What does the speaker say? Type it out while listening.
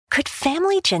Could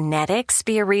family genetics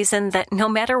be a reason that no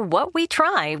matter what we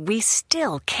try, we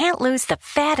still can't lose the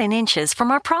fat and inches from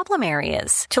our problem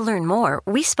areas? To learn more,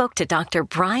 we spoke to Dr.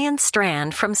 Brian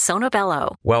Strand from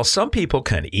Sonobello. While some people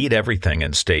can eat everything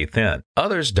and stay thin,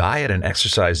 others diet and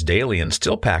exercise daily and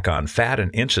still pack on fat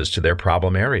and inches to their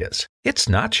problem areas. It's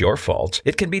not your fault.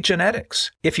 It can be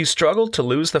genetics. If you struggle to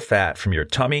lose the fat from your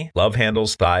tummy, love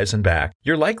handles, thighs, and back,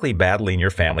 you're likely battling your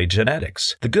family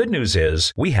genetics. The good news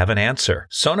is we have an answer.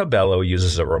 Sonobello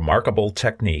uses a remarkable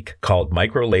technique called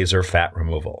microlaser fat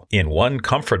removal. In one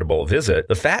comfortable visit,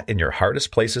 the fat in your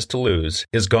hardest places to lose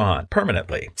is gone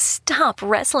permanently. Stop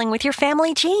wrestling with your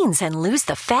family genes and lose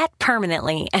the fat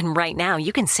permanently. And right now,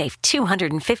 you can save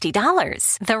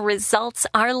 $250. The results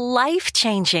are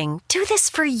life-changing. Do this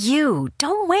for you.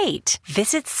 Don't wait.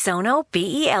 Visit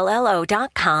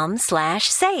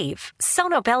sonobello.com/save.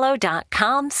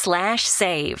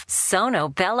 sonobello.com/save.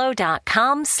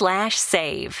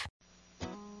 sonobello.com/save.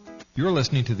 You're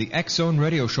listening to the X-Zone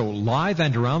Radio Show live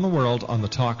and around the world on the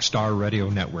Talkstar Radio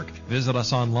Network. Visit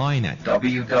us online at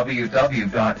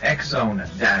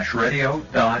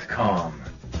www.xzone-radio.com.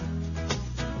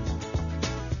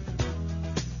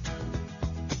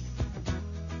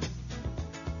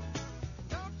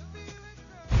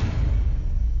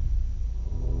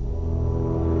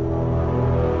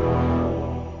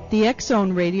 The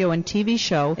X-Zone radio and TV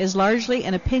show is largely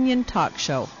an opinion talk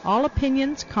show. All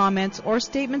opinions, comments, or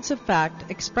statements of fact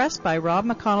expressed by Rob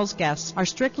McConnell's guests are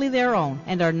strictly their own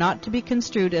and are not to be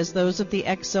construed as those of the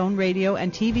X-Zone radio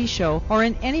and TV show or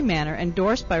in any manner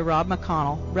endorsed by Rob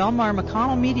McConnell, Relmar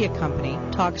McConnell Media Company,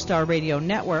 Talkstar Radio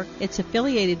Network, its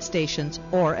affiliated stations,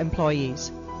 or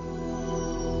employees.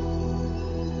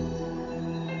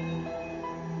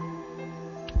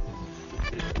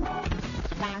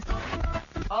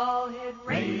 All Hit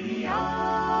Radio.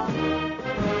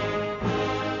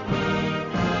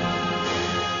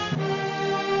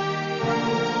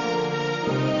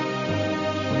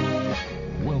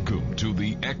 Welcome to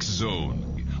the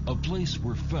X-Zone, a place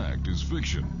where fact is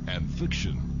fiction and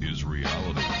fiction is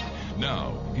reality.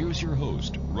 Now, here's your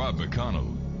host, Rob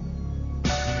McConnell.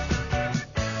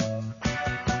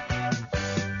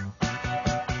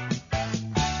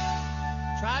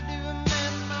 Tried to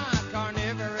amend my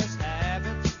carnivorous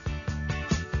habits.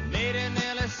 Made it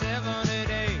nearly 70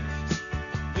 days.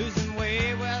 Losing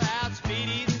weight without speed,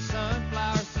 eating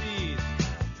sunflower seeds.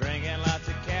 Drinking lots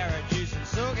of carrot juice and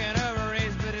soaking over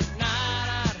rays. But at night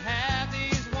I'd have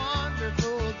these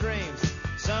wonderful dreams.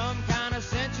 Some kind of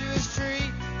sensuous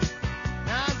treat.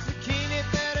 Not zucchini,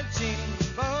 fettuccine,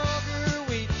 bulgur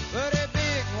wheat. But a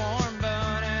big warm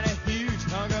bun and a huge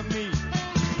hunk of meat.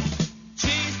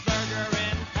 Cheeseburger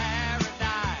in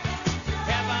paradise.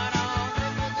 Heaven on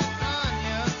earth with an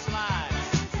onion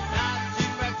slice. Not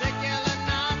too particular,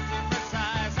 not too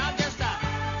precise. I'm just a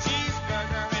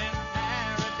cheeseburger in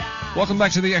paradise. Welcome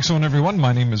back to the X-Zone, everyone.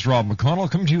 My name is Rob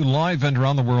McConnell, coming to you live and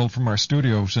around the world from our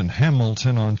studios in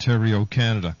Hamilton, Ontario,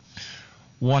 Canada.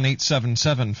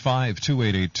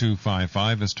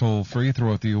 1-877-528-8255 is toll-free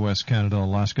throughout the U.S., Canada,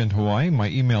 Alaska, and Hawaii. My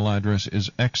email address is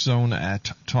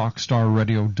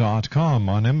xzone@talkstarradio.com.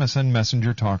 On MSN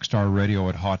Messenger,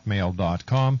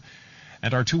 talkstarradio@hotmail.com.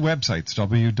 And our two websites,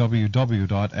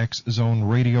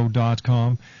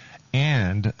 www.xzoneradio.com.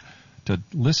 And to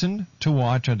listen, to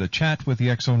watch, and to chat with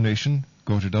the X-Zone Nation,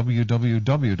 go to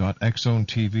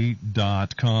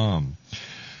www.xzonetv.com.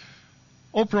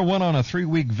 Oprah went on a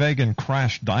 3-week vegan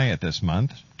crash diet this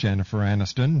month. Jennifer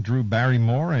Aniston, Drew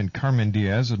Barrymore, and Carmen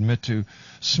Diaz admit to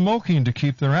smoking to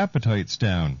keep their appetites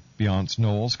down. Beyonce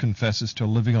Knowles confesses to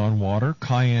living on water,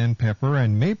 cayenne pepper,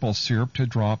 and maple syrup to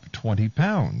drop 20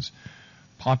 pounds.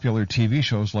 Popular TV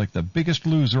shows like The Biggest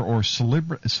Loser or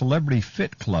Celebrity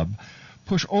Fit Club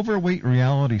push overweight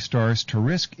reality stars to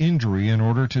risk injury in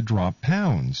order to drop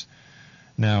pounds.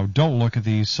 Now, don't look at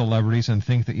these celebrities and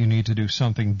think that you need to do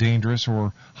something dangerous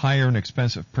or hire an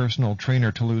expensive personal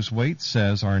trainer to lose weight,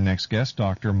 says our next guest,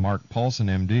 Dr. Marc Paulsen,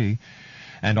 MD,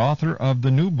 and author of the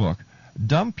new book,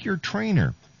 Dump Your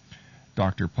Trainer.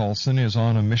 Dr. Paulsen is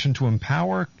on a mission to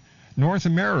empower North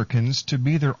Americans to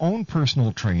be their own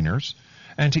personal trainers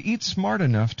and to eat smart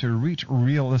enough to reach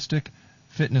realistic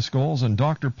fitness goals. And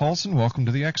Dr. Paulsen, welcome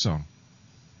to the X-Zone.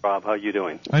 Rob, how are you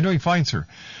doing? I'm doing fine, sir.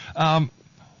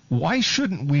 Why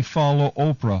shouldn't we follow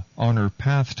Oprah on her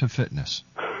path to fitness?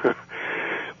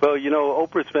 Well, you know,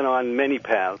 Oprah's been on many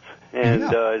paths, and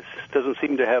doesn't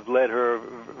seem to have led her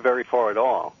very far at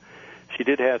all. She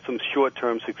did have some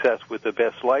short-term success with the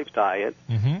Best Life diet,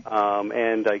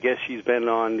 and I guess she's been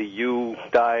on the U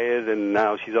diet, and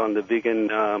now she's on the vegan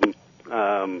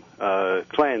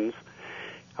cleanse.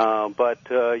 But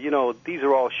these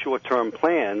are all short-term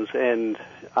plans, and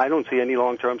I don't see any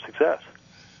long-term success.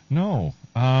 No.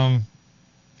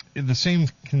 The same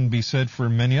can be said for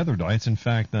many other diets. In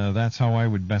fact, that's how I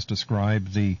would best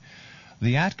describe the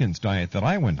Atkins diet that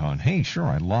I went on. Hey, sure,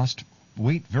 I lost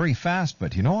weight very fast,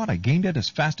 but you know what? I gained it as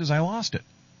fast as I lost it.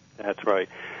 That's right.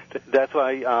 That's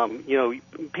why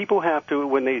people have to,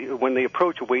 when they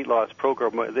approach a weight loss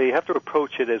program, they have to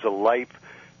approach it as a life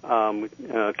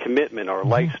commitment or a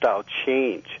lifestyle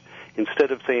change,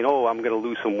 instead of saying, "Oh, I'm going to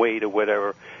lose some weight" or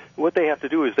whatever. What they have to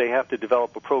do is they have to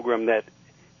develop a program that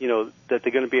that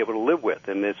they're going to be able to live with,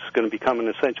 and it's going to become an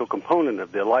essential component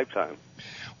of their lifetime.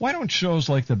 Why don't shows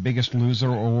like The Biggest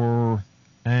Loser or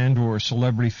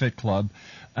Celebrity Fit Club,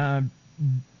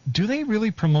 do they really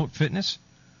promote fitness?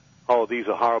 Oh, these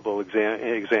are horrible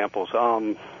examples.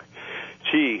 When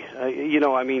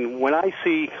I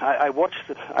see, I watched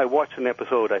an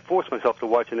episode. I forced myself to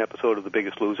watch an episode of The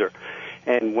Biggest Loser,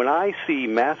 and when I see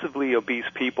massively obese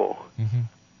people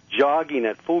jogging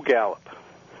at full gallop,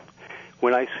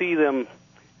 when I see them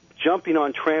jumping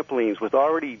on trampolines with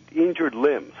already injured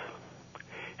limbs,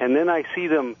 and then I see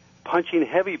them punching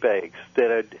heavy bags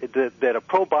that a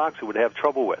pro boxer would have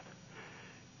trouble with,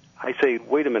 I say,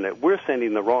 wait a minute, we're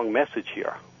sending the wrong message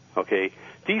here, okay?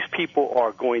 These people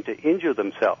are going to injure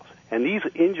themselves, and these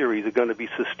injuries are going to be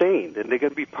sustained, and they're going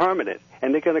to be permanent,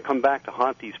 and they're going to come back to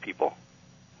haunt these people.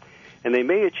 And they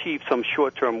may achieve some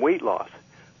short-term weight loss,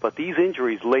 but these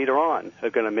injuries later on are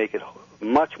going to make it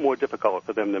much more difficult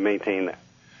for them to maintain that.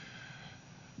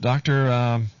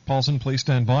 Dr. Paulsen, please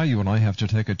stand by. You and I have to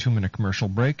take a 2-minute commercial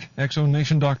break. X-Zone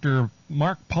Nation, Dr.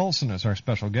 Marc Paulsen is our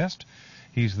special guest.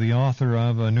 He's the author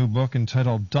of a new book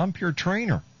entitled Dump Your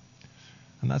Trainer.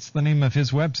 And that's the name of his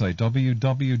website,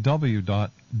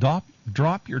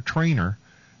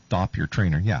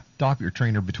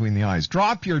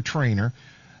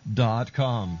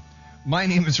 dropyourtrainer.com. My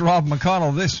name is Rob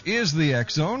McConnell. This is the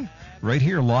X-Zone, right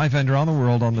here live and around the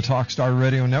world on the Talkstar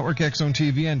Radio Network, X-Zone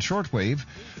TV, and shortwave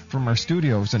from our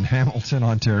studios in Hamilton,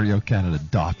 Ontario, Canada.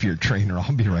 Dump Your Trainer.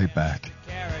 I'll be right back.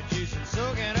 Carrot juice and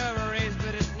soaking over rays,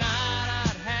 but at night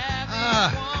I'd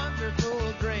have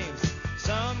wonderful dreams.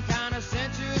 Some kind of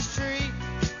sensuous treat,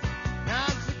 not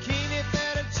zucchini,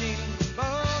 fettuccine,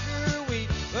 bulgur wheat,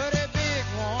 but a big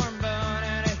warm bun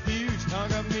and a huge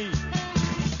hunk of meat.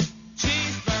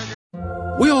 Cheeseburger.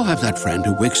 We all have that friend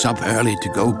who wakes up early to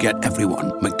go get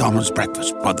everyone McDonald's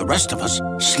breakfast, while the rest of us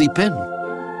sleep in.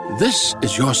 This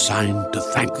is your sign to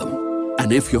thank them.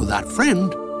 And if you're that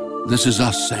friend, this is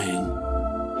us saying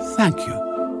thank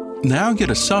you. Now get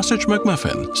a sausage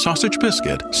McMuffin, sausage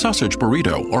biscuit, sausage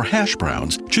burrito, or hash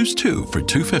browns. Choose 2 for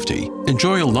 $2.50.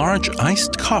 Enjoy a large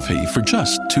iced coffee for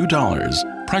just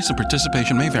 $2. Price and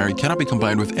participation may vary. Cannot be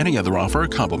combined with any other offer or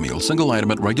combo meal. Single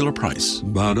item at regular price.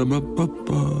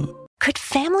 Ba-da-ba-ba-ba. Could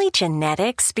family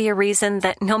genetics be a reason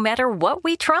that no matter what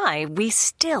we try, we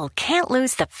still can't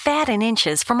lose the fat and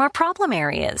inches from our problem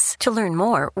areas? To learn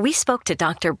more, we spoke to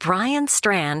Dr. Brian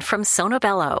Strand from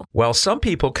Sonobello. While some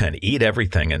people can eat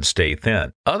everything and stay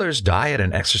thin, others diet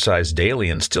and exercise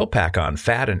daily and still pack on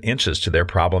fat and inches to their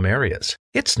problem areas.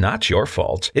 It's not your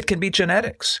fault. It can be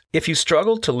genetics. If you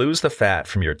struggle to lose the fat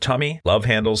from your tummy, love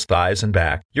handles, thighs, and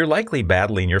back, you're likely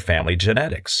battling your family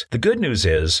genetics. The good news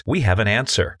is we have an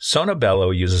answer.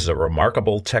 Sonobello uses a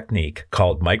remarkable technique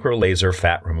called microlaser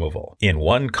fat removal. In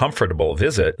one comfortable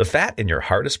visit, the fat in your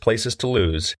hardest places to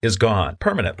lose is gone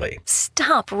permanently.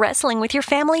 Stop wrestling with your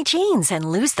family genes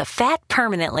and lose the fat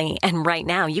permanently. And right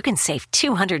now, you can save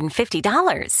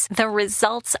 $250. The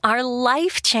results are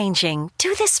life-changing.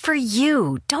 Do this for you.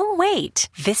 Don't wait.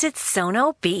 Visit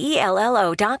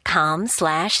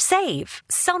sonobello.com/save.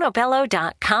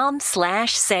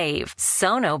 sonobello.com/save.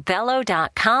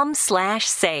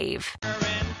 sonobello.com/save.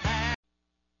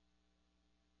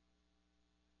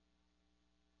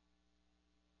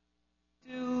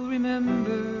 Still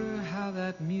remember how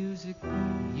that music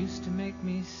used to make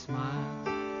me smile.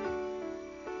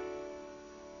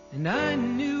 And I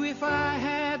knew if I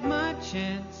had my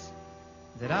chance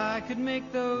that I could make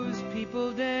those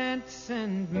people dance,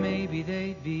 and maybe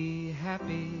they'd be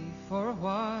happy for a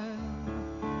while.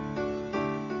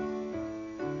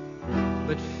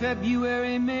 But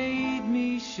February made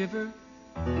me shiver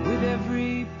with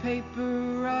every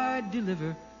paper I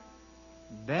deliver.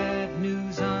 Bad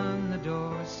news on the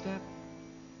doorstep.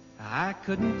 I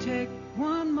couldn't take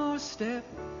one more step.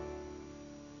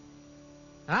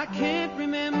 I can't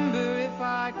remember if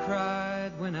I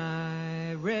cried when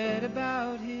I read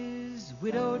about his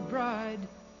widowed bride,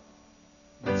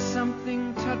 but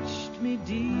something touched me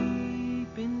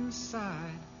deep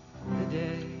inside the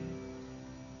day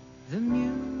the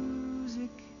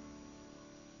music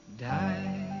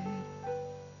died.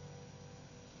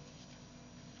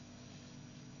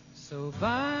 So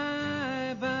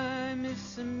bye-bye,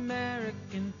 Miss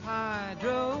American Pie.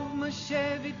 Drove my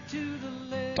Chevy to the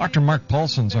lake. Dr. Marc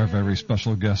Paulsen's our very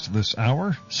special guest this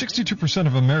hour. 62%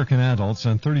 of American adults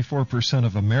and 34%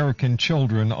 of American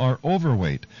children are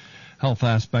overweight. Health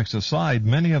aspects aside,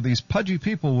 many of these pudgy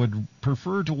people would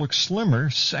prefer to look slimmer,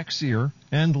 sexier,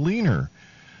 and leaner.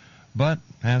 But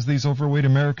as these overweight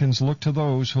Americans look to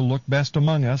those who look best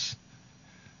among us,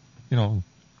 you know,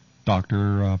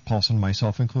 Dr. Paulsen,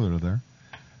 myself included there,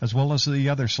 as well as the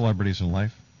other celebrities in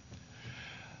life,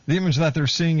 the image that they're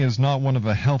seeing is not one of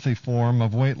a healthy form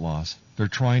of weight loss. They're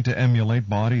trying to emulate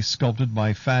bodies sculpted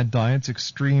by fad diets,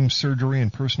 extreme surgery,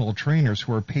 and personal trainers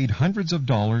who are paid hundreds of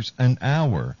dollars an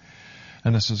hour.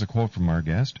 And this is a quote from our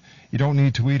guest. You don't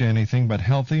need to eat anything but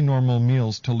healthy, normal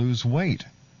meals to lose weight.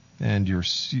 And you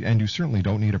certainly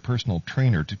don't need a personal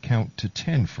trainer to count to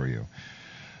 10 for you.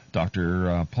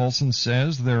 Dr. Paulsen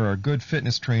says there are good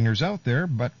fitness trainers out there,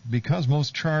 but because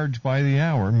most charge by the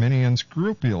hour, many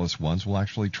unscrupulous ones will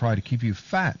actually try to keep you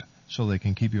fat so they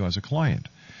can keep you as a client.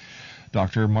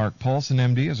 Dr. Marc Paulsen,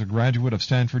 MD, is a graduate of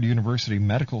Stanford University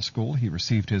Medical School. He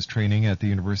received his training at the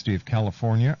University of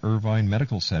California, Irvine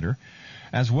Medical Center,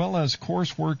 as well as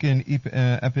coursework in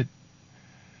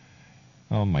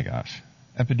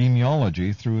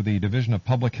epidemiology through the Division of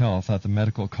Public Health at the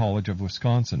Medical College of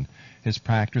Wisconsin. His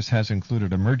practice has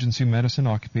included emergency medicine,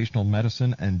 occupational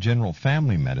medicine, and general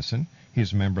family medicine. He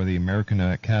is a member of the American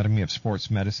Academy of Sports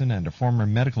Medicine and a former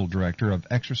medical director of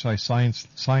Exercise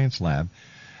Science Lab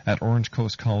at Orange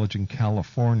Coast College in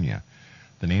California.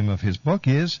 The name of his book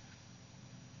is,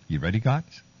 you ready,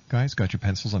 guys? Got your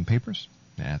pencils and papers?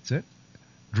 That's it.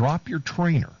 Drop Your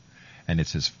Trainer. And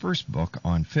it's his first book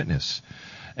on fitness.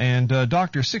 And,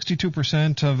 doctor,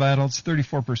 62% of adults,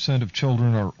 34% of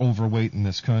children are overweight in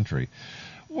this country.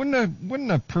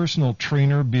 Wouldn't a personal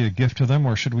trainer be a gift to them,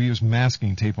 or should we use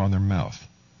masking tape on their mouth?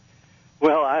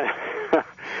 Well, I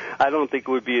don't think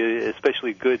it would be an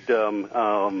especially good gift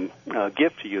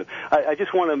to you. I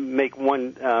just want to make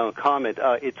one comment.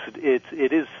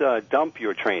 It is Dump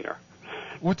Your Trainer.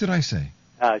 What did I say?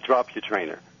 Drop Your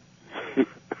Trainer.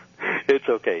 It's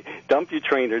okay.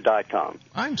 DumpYourTrainer.com.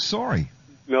 I'm sorry.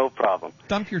 No problem.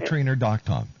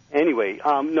 DumpYourTrainer.com. Anyway,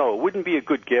 no, it wouldn't be a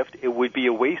good gift. It would be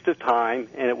a waste of time,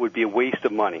 and it would be a waste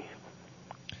of money.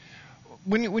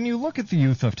 When you look at the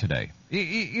youth of today,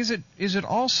 is it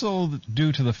also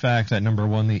due to the fact that, number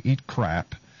one, they eat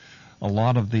crap? A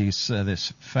lot of this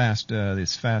fast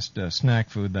snack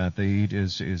food that they eat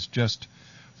is just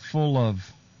full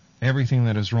of everything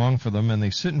that is wrong for them, and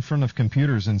they sit in front of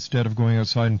computers instead of going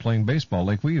outside and playing baseball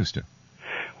like we used to.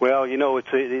 Well, you know,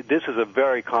 this is a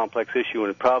very complex issue, and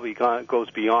it probably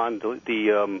goes beyond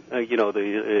the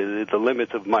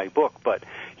limits of my book. But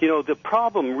you know, the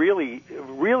problem really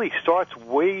starts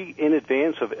way in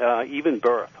advance of even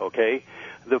birth. Okay,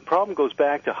 the problem goes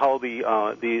back to how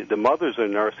the mothers are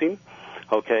nursing.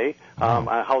 Okay,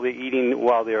 how they're eating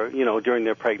while they're during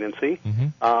their pregnancy.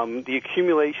 Mm-hmm. The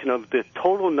accumulation of the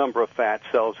total number of fat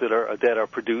cells that are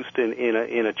produced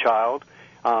in a child.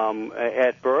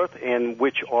 At birth, and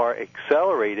which are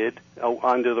accelerated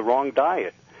under the wrong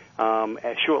diet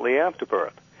shortly after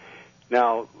birth.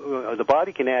 Now, the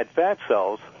body can add fat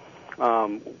cells,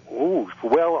 almost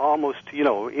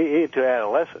into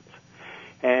adolescence,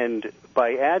 and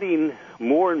by adding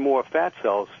more and more fat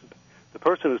cells, the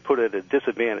person is put at a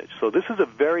disadvantage. So this is a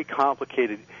very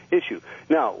complicated issue.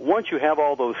 Now, once you have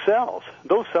all those cells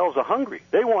are hungry.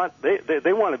 They want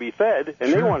to be fed,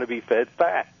 and They want to be fed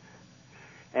fat.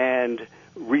 And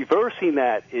reversing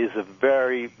that is a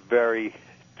very, very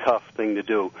tough thing to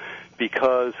do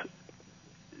because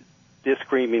they're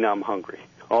screaming, I'm hungry.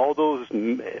 All those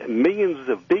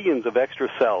billions of extra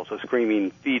cells are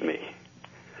screaming, feed me.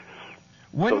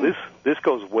 So this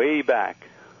goes way back.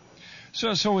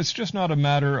 So it's just not a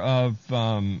matter of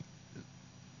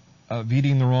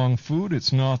eating the wrong food.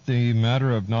 It's not the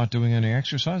matter of not doing any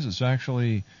exercise. It's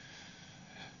actually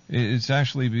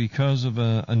because of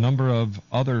a number of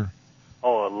other...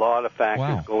 Oh, a lot of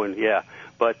factors going, yeah.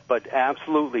 But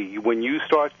absolutely, when you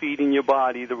start feeding your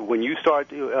body,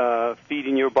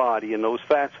 feeding your body and those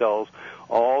fat cells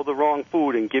all the wrong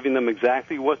food and giving them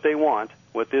exactly what they want,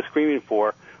 what they're screaming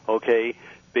for, okay,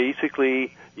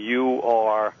 basically you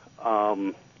are,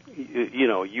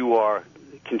 you are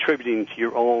contributing to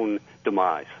your own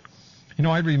demise. You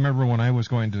know, I remember when I was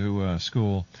going to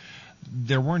school,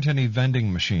 there weren't any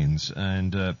vending machines,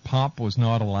 and pop was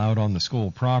not allowed on the school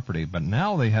property. But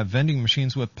now they have vending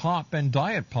machines with pop and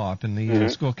diet pop in the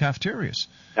school cafeterias.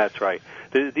 That's right.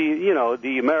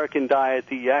 The American diet,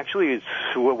 actually is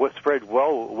was spread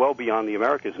well beyond the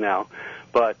Americas now.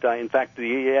 But in fact,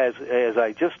 as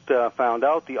I just found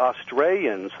out, the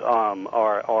Australians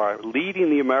are leading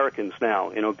the Americans now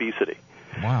in obesity.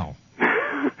 Wow.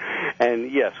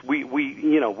 And yes,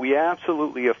 we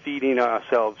absolutely are feeding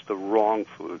ourselves the wrong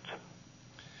foods.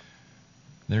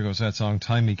 There goes that song,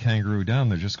 "Tie Me Kangaroo Down."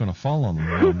 They're just going to fall on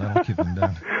them. That'll keep them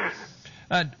down.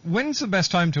 When's the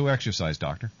best time to exercise,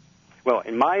 Doctor? Well,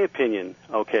 in my opinion,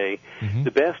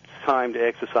 the best time to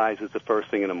exercise is the first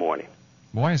thing in the morning.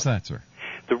 Why is that, sir?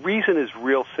 The reason is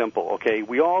real simple, okay?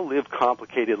 We all live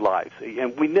complicated lives,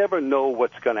 and we never know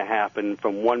what's going to happen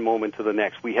from one moment to the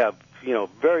next. We have,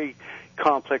 very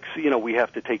complex, we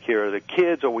have to take care of the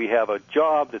kids, or we have a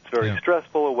job that's very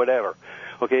stressful, or whatever.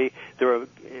 Okay,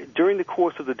 during the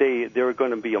course of the day, there are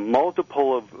going to be a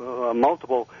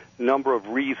multiple number of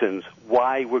reasons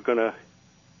why we're going to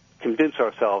convince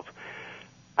ourselves,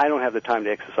 I don't have the time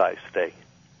to exercise today.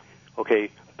 Okay,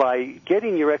 by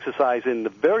getting your exercise in the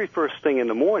very first thing in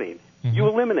the morning, you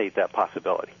eliminate that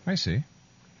possibility. I see.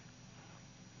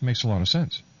 Makes a lot of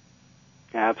sense.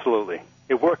 Absolutely.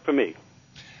 It worked for me.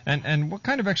 And what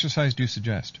kind of exercise do you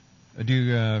suggest? Do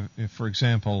you, for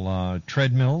example,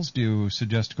 treadmills? Do you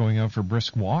suggest going out for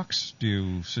brisk walks? Do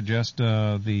you suggest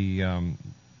the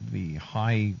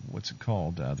high, what's it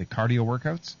called, the cardio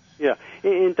workouts? Yeah,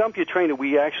 in Dump Your Trainer,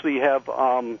 we actually have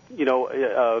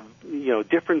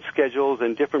different schedules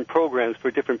and different programs for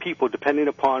different people, depending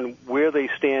upon where they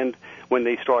stand when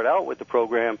they start out with the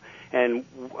program, and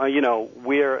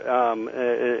where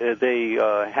they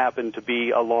happen to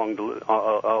be along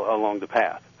the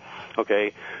path.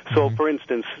 Okay, so for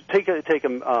instance, take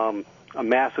a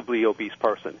massively obese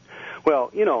person.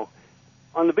 Well,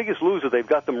 on The Biggest Loser, they've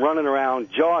got them running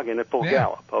around jogging at full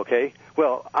gallop. Okay,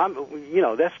 well,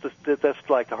 that's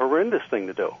like a horrendous thing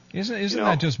to do. Isn't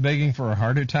that just begging for a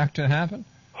heart attack to happen?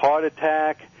 Heart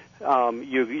attack.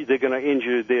 They're going to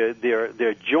injure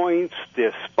their joints,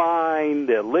 their spine,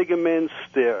 their ligaments,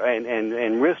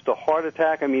 and risk a heart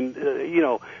attack. I mean,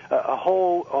 a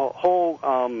whole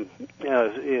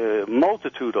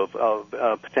multitude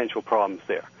of potential problems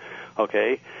there.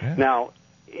 Okay, now.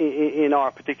 In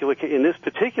this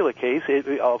particular case,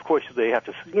 of course they have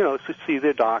to see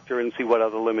their doctor and see what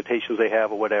other limitations they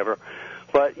have or whatever.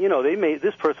 But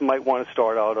this person might want to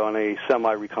start out on a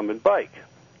semi-recumbent bike.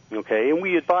 Okay, and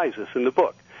we advise this in the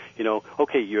book.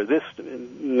 Okay, you're this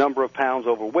number of pounds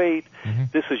overweight.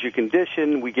 This is your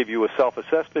condition. We give you a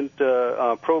self-assessment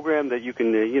program that you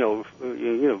can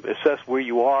assess where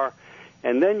you are,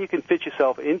 and then you can fit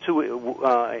yourself into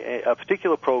a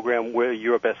particular program where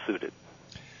you're best suited.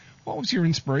 What was your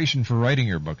inspiration for writing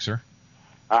your book, sir?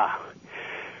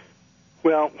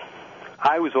 Well,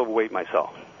 I was overweight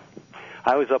myself.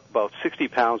 I was up about 60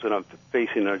 pounds, and I'm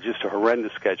facing just a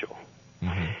horrendous schedule.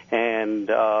 And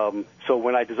so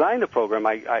when I designed the program,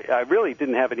 I really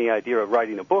didn't have any idea of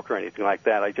writing a book or anything like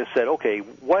that. I just said, okay,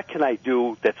 what can I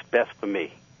do that's best for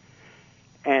me?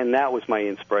 And that was my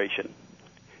inspiration.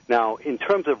 Now, in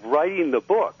terms of writing the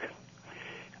book,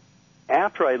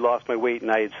 after I lost my weight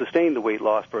and I had sustained the weight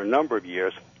loss for a number of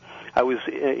years, I was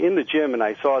in the gym and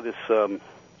I saw this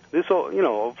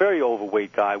very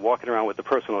overweight guy walking around with a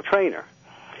personal trainer.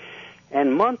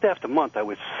 And month after month, I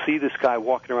would see this guy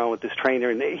walking around with this trainer,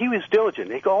 and he was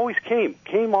diligent. He always came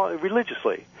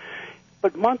religiously.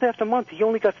 But month after month, he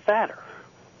only got fatter.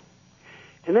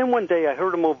 And then one day, I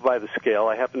heard him over by the scale.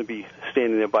 I happened to be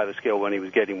standing there by the scale when he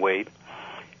was getting weighed.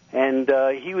 And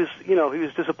he was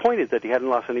disappointed that he hadn't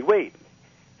lost any weight.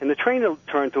 And the trainer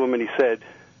turned to him and he said,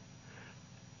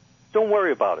 "Don't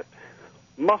worry about it.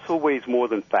 Muscle weighs more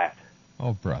than fat."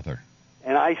 Oh, brother.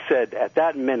 And I said, at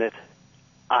that minute,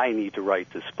 I need to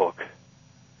write this book.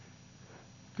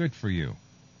 Good for you.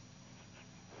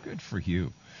 Good for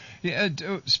you. Yeah,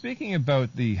 speaking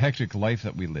about the hectic life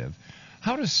that we live,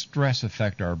 how does stress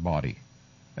affect our body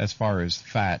as far as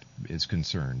fat is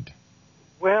concerned?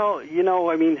 Well,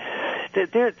 I mean,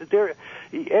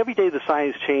 every day the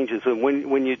science changes, and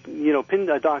when you pin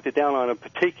a doctor down on a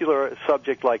particular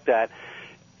subject like that,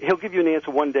 he'll give you an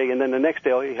answer one day, and then the next day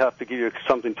he'll have to give you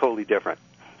something totally different.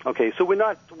 Okay, so we're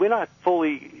not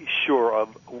fully sure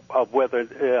of whether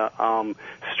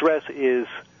stress is,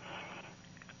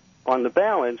 on the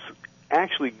balance,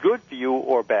 actually good for you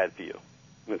or bad for you.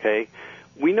 Okay,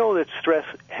 we know that stress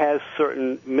has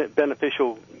certain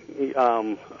beneficial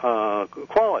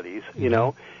qualities.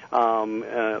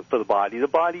 for the body. The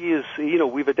body is,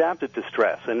 we've adapted to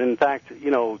stress, and in fact,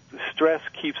 stress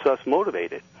keeps us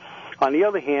motivated. On the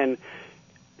other hand,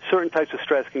 certain types of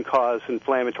stress can cause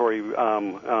inflammatory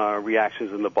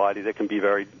reactions in the body that can be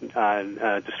very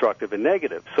destructive and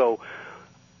negative. So,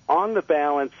 on the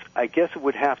balance, I guess it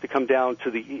would have to come down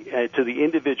to the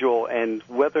individual and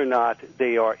whether or not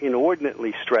they are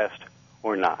inordinately stressed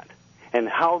or not, and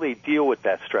how they deal with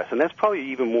that stress. And that's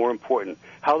probably even more important,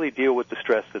 how they deal with the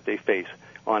stress that they face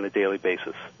on a daily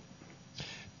basis.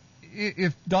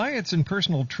 If diets and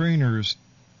personal trainers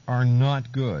are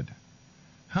not good,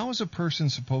 how is a person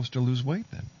supposed to lose weight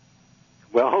then?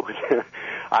 Well,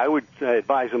 I would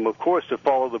advise them, of course, to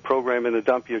follow the program in the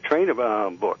Dump Your Trainer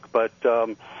book. But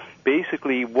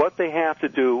basically what they have to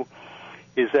do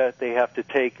is that they have to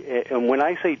take, and when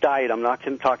I say diet, I'm not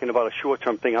talking about a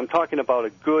short-term thing. I'm talking about a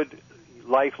good,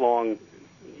 lifelong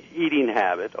eating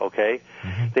habit, okay?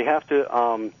 Mm-hmm. They have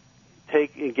to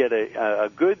take and get a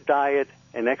good diet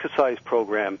and exercise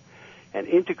program and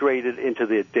integrate it into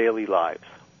their daily lives.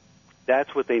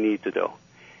 That's what they need to do.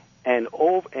 And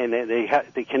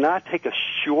they cannot take a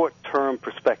short-term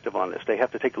perspective on this. They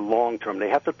have to take a long-term. They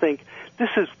have to think, this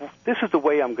is the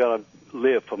way I'm going to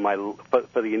live for my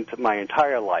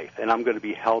entire life, and I'm going to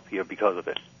be healthier because of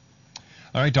it.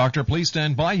 All right, Doctor, please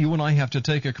stand by. You and I have to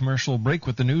take a commercial break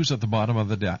with the news at the bottom of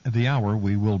the hour.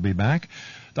 We will be back.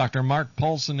 Dr. Marc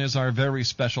Paulsen is our very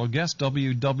special guest.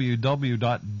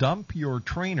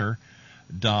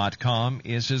 www.dumpyourtrainer.com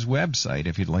is his website.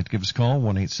 If you'd like to give us a call,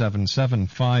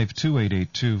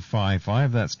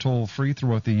 1-877-528-8255. That's toll free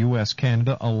throughout the U.S.,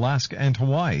 Canada, Alaska, and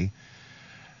Hawaii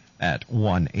at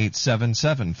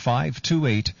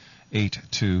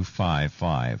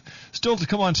 1-877-528-8255. Still to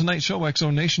come on tonight's show,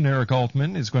 Exo Nation, Eric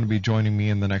Altman is going to be joining me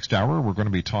in the next hour. We're going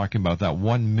to be talking about that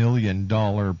 $1 million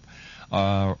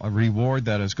reward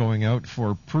that is going out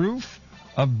for proof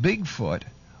of Bigfoot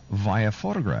via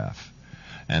photograph.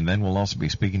 And then we'll also be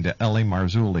speaking to L.A.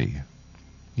 Marzulli.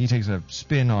 He takes a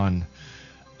spin on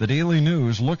the daily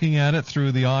news, looking at it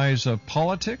through the eyes of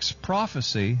politics,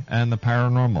 prophecy, and the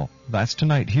paranormal. That's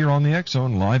tonight here on the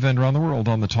X-Zone, live and around the world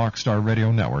on the Talkstar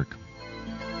Radio Network.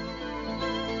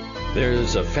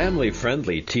 There's a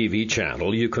family-friendly TV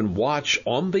channel you can watch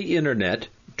on the Internet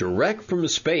direct from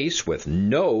space with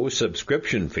no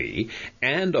subscription fee,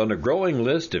 and on a growing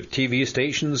list of TV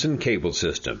stations and cable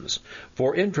systems.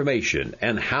 For information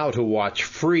and how to watch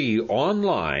free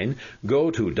online, go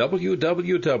to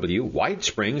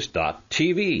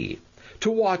www.whitesprings.tv. To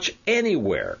watch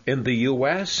anywhere in the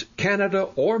U.S., Canada,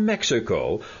 or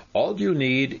Mexico, all you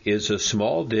need is a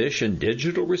small dish and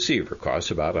digital receiver. Costs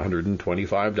about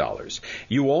 $125.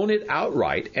 You own it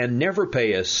outright and never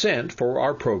pay a cent for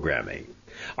our programming.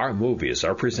 Our movies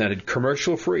are presented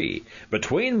commercial-free.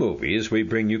 Between movies, we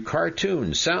bring you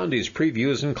cartoons, soundies,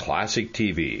 previews, and classic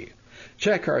TV.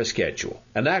 Check our schedule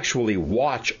and actually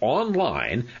watch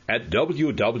online at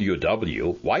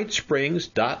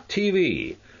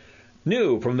www.whitesprings.tv.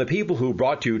 New from the people who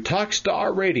brought you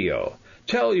Talkstar Radio.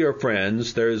 Tell your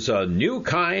friends there's a new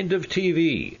kind of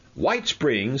TV.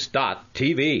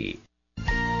 Whitesprings.tv.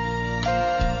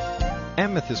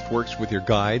 Amethyst works with your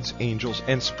guides, angels,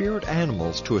 and spirit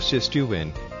animals to assist you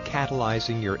in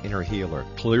catalyzing your inner healer,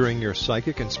 clearing your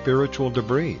psychic and spiritual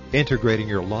debris, integrating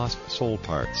your lost soul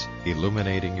parts,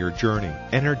 illuminating your journey,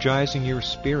 energizing your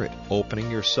spirit, opening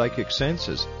your psychic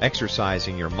senses,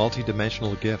 exercising your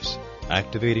multidimensional gifts,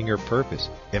 activating your purpose,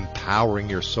 empowering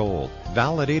your soul,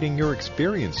 validating your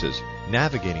experiences,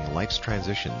 navigating life's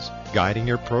transitions, guiding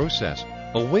your process,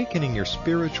 awakening your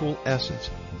spiritual essence,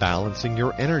 balancing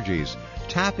your energies,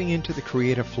 tapping into the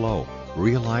creative flow,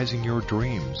 realizing your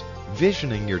dreams,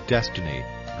 visioning your destiny,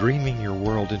 dreaming your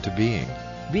world into being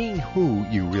who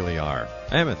you really are.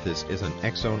 Amethyst is an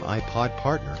X-Zone iPod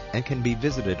partner and can be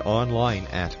visited online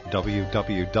at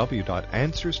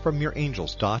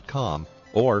www.answersfromyourangels.com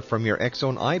or from your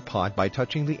X-Zone iPod by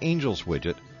touching the Angels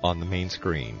widget on the main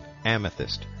screen.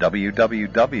 Amethyst.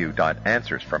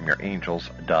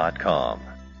 www.answersfromyourangels.com.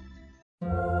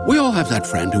 We all have that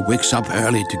friend who wakes up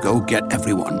early to go get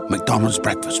everyone McDonald's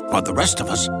breakfast, while the rest of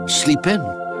us sleep in.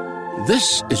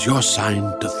 This is your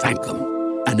sign to thank them.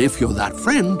 And if you're that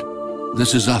friend,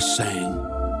 this is us saying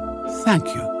thank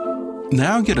you.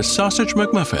 Now get a Sausage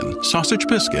McMuffin, sausage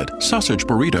biscuit, sausage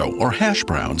burrito, or hash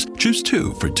browns. Choose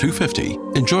 2 for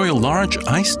 $2.50. Enjoy a large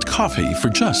iced coffee for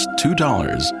just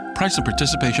 $2. Price and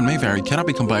participation may vary. Cannot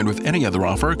be combined with any other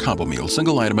offer or combo meal.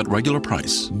 Single item at regular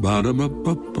price.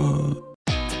 Ba-da-ba-ba-ba.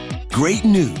 Great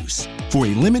news. For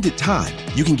a limited time,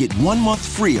 you can get 1 month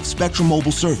free of Spectrum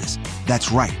Mobile service.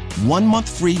 That's right, 1 month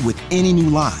free with any new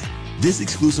line. This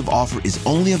exclusive offer is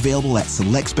only available at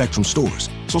select Spectrum stores,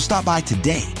 so stop by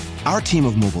today. Our team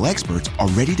of mobile experts are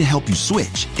ready to help you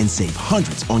switch and save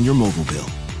hundreds on your mobile bill.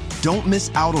 Don't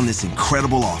miss out on this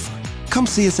incredible offer. Come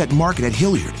see us at Market at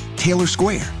Hilliard, Taylor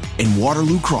Square, and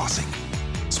Waterloo Crossing.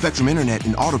 Spectrum Internet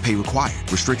and autopay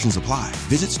required. Restrictions apply.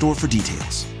 Visit store for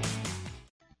details.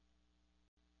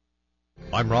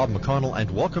 I'm Rob McConnell, and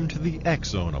welcome to the X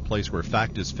Zone, a place where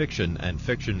fact is fiction and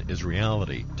fiction is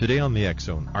reality. Today on the X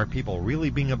Zone, are people really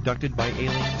being abducted by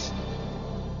aliens?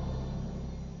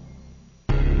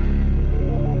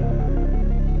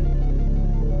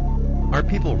 Are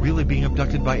people really being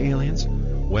abducted by aliens?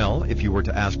 Well, if you were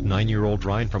to ask 9-year-old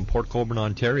Ryan from Port Colborne,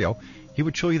 Ontario, he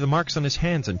would show you the marks on his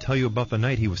hands and tell you about the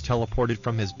night he was teleported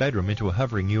from his bedroom into a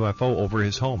hovering UFO over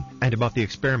his home, and about the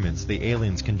experiments the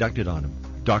aliens conducted on him.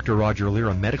 Dr. Roger Lear,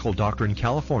 a medical doctor in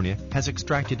California, has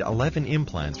extracted 11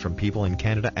 implants from people in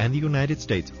Canada and the United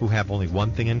States who have only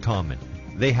one thing in common.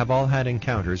 They have all had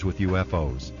encounters with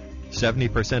UFOs.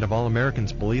 70% of all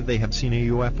Americans believe they have seen a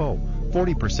UFO.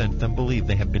 40% of them believe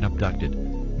they have been abducted.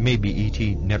 Maybe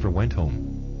E.T. never went home.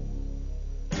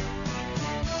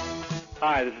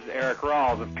 Hi, this is Eric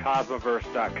Rawls of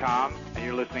Cosmoverse.com, and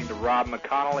you're listening to Rob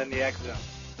McConnell in the X Zone.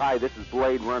 Hi, this is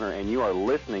Blade Runner, and you are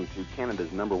listening to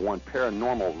Canada's #1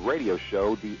 paranormal radio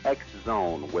show, The X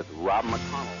Zone, with Rob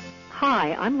McConnell.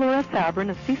 Hi, I'm Laura Sabrin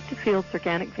of Feast to Fields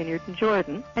Organic Vineyard in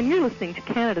Jordan, and you're listening to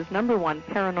Canada's #1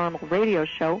 paranormal radio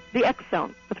show, The X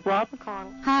Zone, with Rob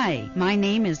McConnell. Hi, my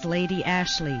name is Lady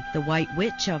Ashley, the White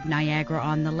Witch of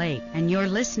Niagara-on-the-Lake, and you're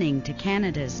listening to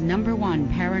Canada's #1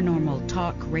 paranormal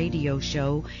talk radio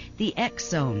show, The X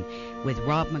Zone, with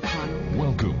Rob McConnell.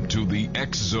 Welcome to The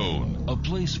X Zone, a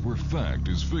place where fact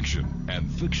is fiction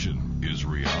and fiction is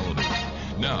reality.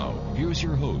 Now, here's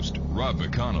your host, Rob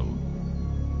McConnell.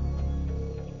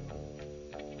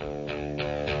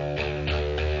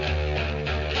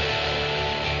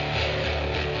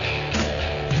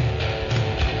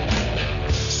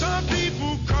 Some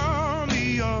people call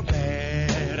me a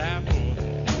bad apple.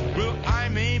 Well, I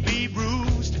may be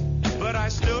bruised, but I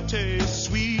still taste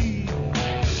sweet.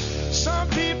 Some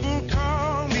people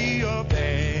call me a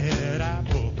bad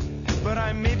apple, but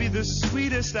I may be the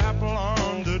sweetest apple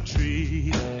on the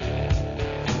tree.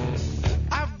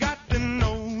 I've got the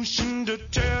notion to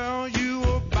tell you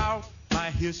about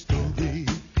my history,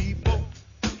 people.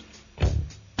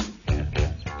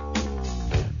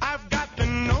 I've got the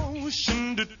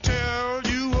notion to tell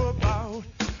you about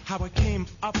how I came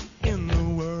up in the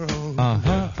world. I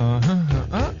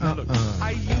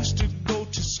used to go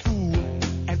to school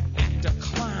and act a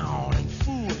clown and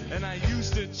fool, and I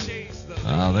used to chase the...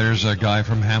 There's a guy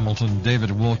from Hamilton,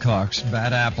 David Wilcox,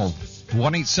 Bad Apple.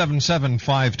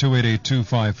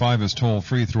 1-877-528-8255 is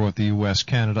toll-free throughout the U.S.,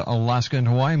 Canada, Alaska, and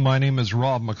Hawaii. My name is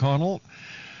Rob McConnell,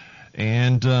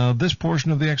 and this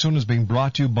portion of the X Zone is being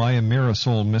brought to you by Amira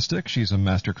Soul Mystic. She's a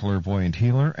master clairvoyant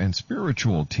healer and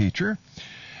spiritual teacher,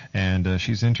 and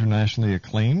she's internationally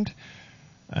acclaimed,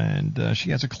 and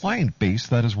she has a client base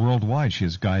that is worldwide. She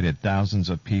has guided thousands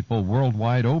of people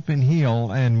worldwide open, heal,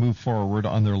 and move forward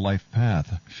on their life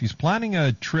path. She's planning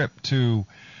a trip to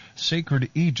Sacred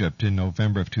Egypt in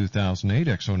November of 2008.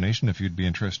 Exonation, if you'd be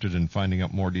interested in finding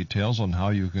out more details on how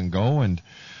you can go and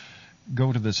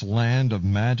go to this land of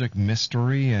magic,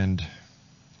 mystery, and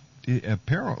when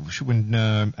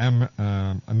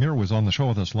Amir was on the show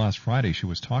with us last Friday, she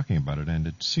was talking about it, and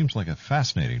it seems like a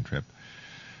fascinating trip.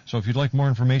 So if you'd like more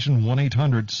information,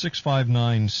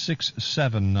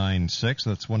 1-800-659-6796.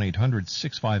 That's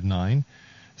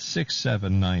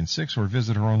 1-800-659-6796, or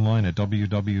visit her online at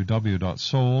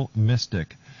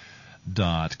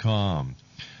www.soulmystic.com.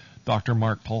 Dr.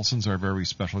 Marc Paulsen's our very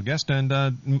special guest. And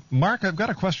Marc, I've got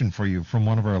a question for you from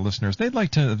one of our listeners. They'd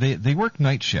like to. They work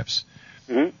night shifts,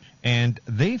 and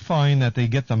they find that they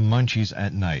get the munchies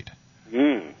at night.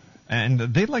 And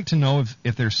they'd like to know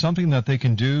if there's something that they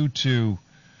can do to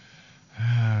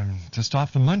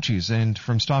stop the munchies and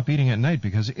from stop eating at night,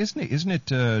 because isn't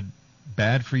it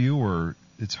bad for you, or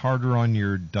it's harder on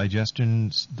your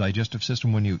digestive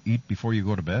system when you eat before you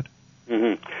go to bed?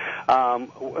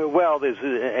 Well, there's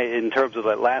in terms of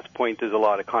that last point, there's a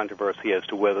lot of controversy as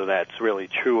to whether that's really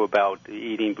true about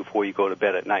eating before you go to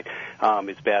bed at night.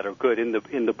 It's bad or good.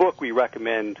 In the book, we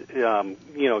recommend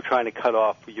trying to cut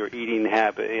off your eating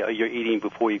habit, your eating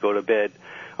before you go to bed.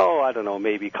 I don't know,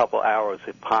 maybe a couple hours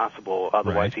if possible.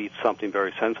 Otherwise, eat something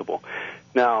very sensible.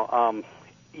 Now,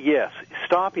 yes,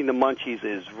 stopping the munchies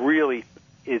is really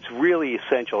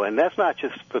essential, and that's not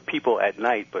just for people at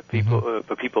night, but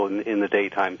for people in the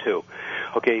daytime too.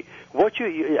 Okay,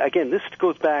 again, this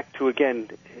goes back to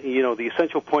the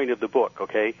essential point of the book.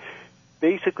 Okay,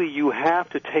 basically you have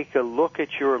to take a look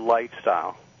at your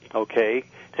lifestyle, okay?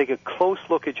 Take a close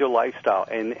look at your lifestyle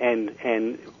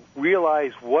and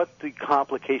realize what the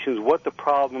complications, what the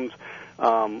problems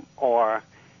are,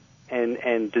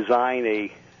 and design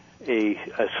a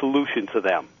solution to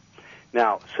them.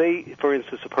 Now, say, for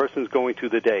instance, a person's going through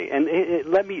the day, and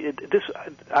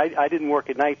I didn't work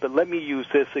at night, but let me use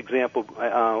this example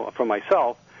for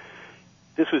myself.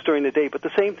 This was during the day, but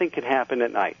the same thing can happen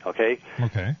at night, okay?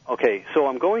 Okay. Okay, so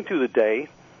I'm going through the day,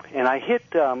 and I hit,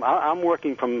 I'm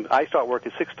working I start work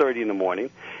at 6:30 in the morning,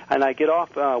 and I get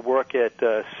off work at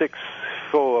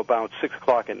about 6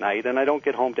 o'clock at night, and I don't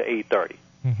get home to 8:30,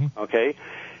 okay?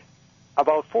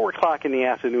 About 4 o'clock in the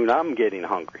afternoon, I'm getting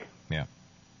hungry. Yeah.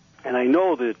 And I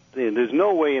know that there's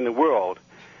no way in the world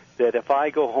that if I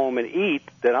go home and eat,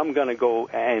 that I'm going to go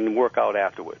and work out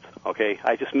afterwards. Okay,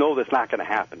 I just know that's not going to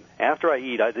happen. After I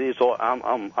eat,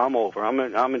 I'm over. I'm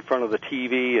in front of the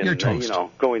TV and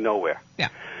going nowhere. Yeah.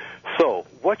 So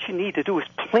what you need to do is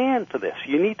plan for this.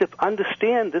 You need to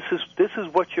understand this is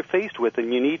what you're faced with,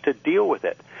 and you need to deal with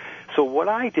it. So what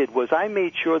I did was I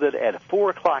made sure that at 4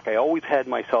 o'clock I always had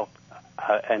myself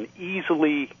an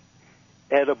easily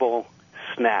edible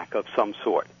snack of some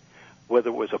sort. Whether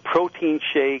it was a protein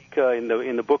shake, in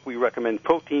the book we recommend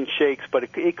protein shakes, but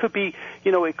it could be,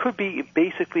 it could be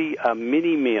basically a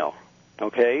mini meal,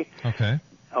 okay?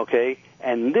 Okay,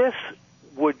 and this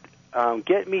would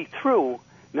get me through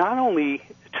not only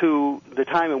to the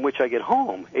time in which I get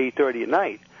home, 8:30 at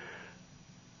night,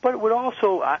 but it would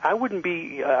also, I wouldn't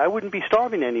be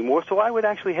starving anymore, so I would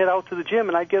actually head out to the gym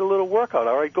and I'd get a little workout,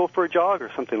 or I'd go for a jog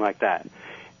or something like that.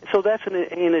 So that's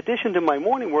in addition to my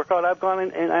morning workout, I've gone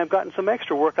and I've gotten some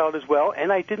extra workout as well,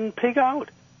 and I didn't pig out.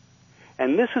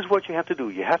 And this is what you have to do.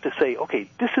 You have to say, okay,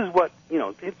 this is what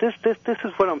this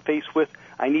is what I'm faced with.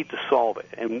 I need to solve it.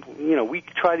 And we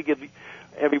try to give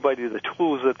everybody the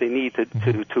tools that they need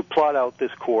to plot out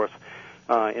this course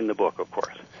in the book, of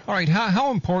course. All right.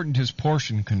 How important is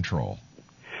portion control?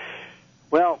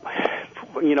 Well,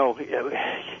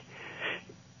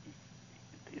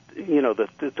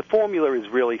 the formula is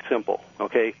really simple,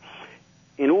 okay?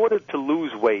 In order to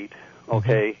lose weight,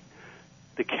 okay,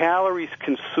 the calories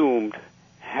consumed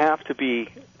have to be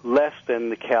less than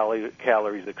the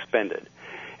calories expended.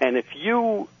 And if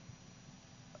you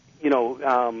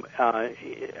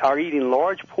are eating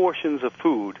large portions of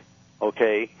food,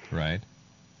 okay, right,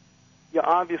 you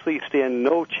obviously stand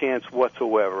no chance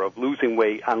whatsoever of losing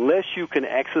weight unless you can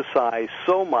exercise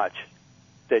so much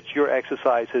that your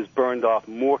exercise has burned off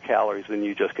more calories than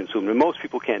you just consumed. And most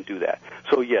people can't do that.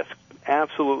 So yes,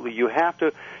 absolutely, you have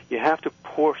to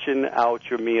portion out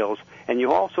your meals, and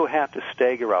you also have to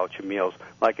stagger out your meals.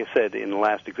 Like I said in the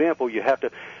last example, you have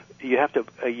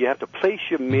to place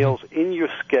your meals in your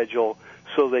schedule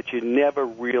so that you're never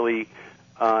really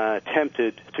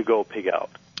tempted to go pig out.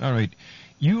 All right.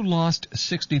 You lost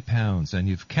 60 pounds, and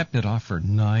you've kept it off for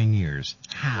 9 years.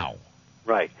 How?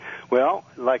 Right. Well,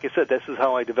 like I said, this is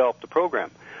how I developed the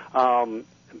program.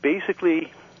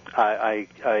 Basically,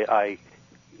 I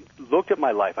looked at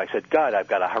my life. I said, God, I've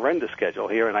got a horrendous schedule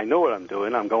here, and I know what I'm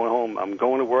doing. I'm going home. I'm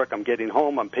going to work. I'm getting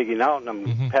home. I'm pigging out, and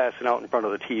I'm passing out in front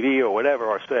of the TV or whatever,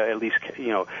 or at least,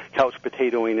 couch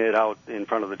potatoing it out in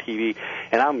front of the TV,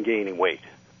 and I'm gaining weight.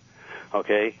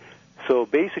 Okay? So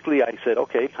basically, I said,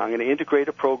 okay, I'm going to integrate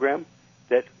a program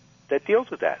that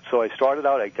deals with that. So I started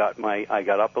out. I got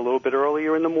up a little bit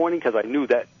earlier in the morning because I knew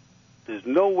that there's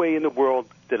no way in the world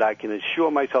that I can assure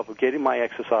myself of getting my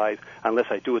exercise unless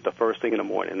I do it the first thing in the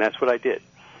morning. And that's what I did.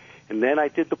 And then I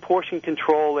did the portion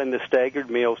control and the staggered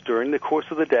meals during the course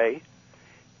of the day.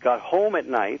 Got home at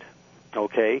night,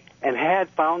 okay, and had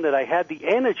found that I had the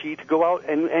energy to go out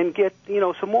and get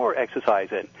some more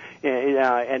exercise in.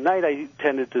 At night, I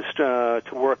tended to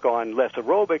work on less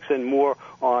aerobics and more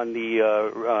on the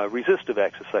resistive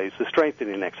exercise, the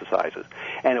strengthening exercises.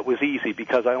 And it was easy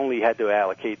because I only had to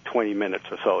allocate 20 minutes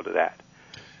or so to that.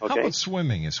 Okay? How about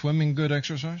swimming? Is swimming good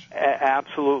exercise?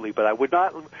 Absolutely, but I would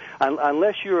not,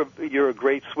 unless you're a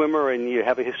great swimmer and you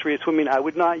have a history of swimming, I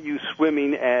would not use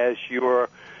swimming as your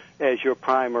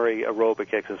primary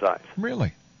aerobic exercise.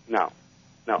 Really? No.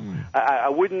 I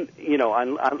wouldn't,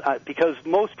 because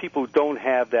most people don't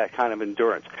have that kind of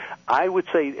endurance. I would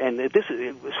say, and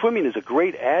swimming is a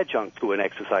great adjunct to an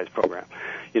exercise program,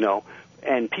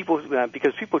 and people,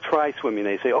 because people try swimming,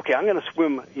 they say, okay, I'm going to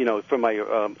swim, for my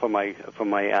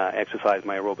exercise,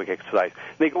 my aerobic exercise.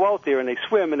 And they go out there and they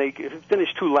swim and they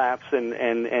finish 2 laps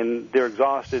and they're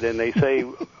exhausted and they say,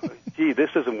 gee,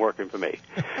 this isn't working for me.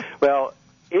 Well,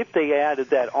 if they added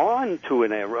that on to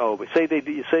an aerobic, say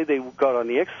they got on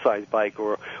the exercise bike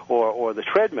or or the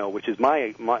treadmill, which is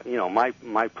my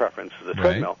preference is the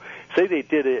treadmill. Say they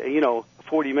did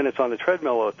 40 minutes on the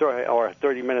treadmill or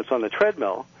 30 minutes on the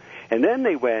treadmill, and then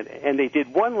they went and they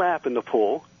did one lap in the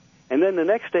pool, and then the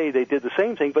next day they did the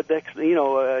same thing, but they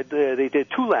did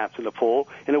 2 laps in the pool,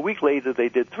 and a week later they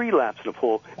did 3 laps in the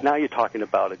pool. Now you're talking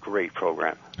about a great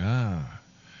program.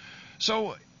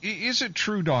 So is it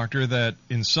true, Doctor, that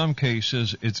in some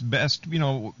cases it's best,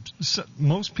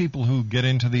 most people who get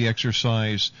into the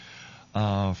exercise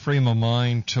frame of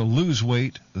mind to lose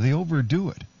weight, they overdo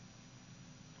it?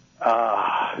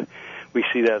 We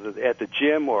see that at the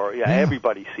gym, or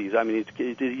everybody sees. I mean,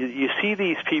 you see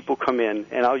these people come in,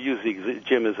 and I'll use the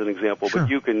gym as an example, but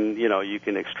you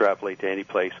can extrapolate to any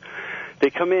place. They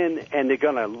come in and they're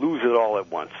going to lose it all at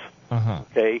once.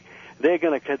 Okay, they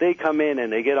come in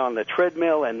and they get on the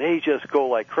treadmill and they just go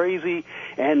like crazy,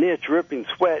 and they're dripping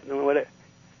sweat and whatever.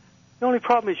 The only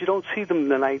problem is you don't see them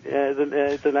the night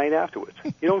afterwards.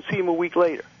 You don't see them a week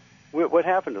later. What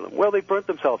happened to them? Well, they burnt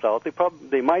themselves out.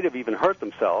 They might have even hurt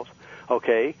themselves.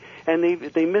 Okay, and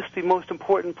they missed the most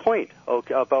important point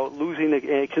about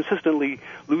consistently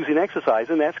losing exercise,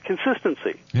 and that's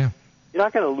consistency. Yeah, you're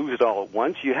not going to lose it all at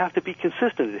once. You have to be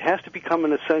consistent. It has to become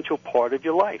an essential part of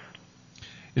your life.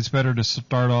 It's better to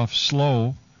start off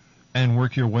slow and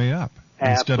work your way up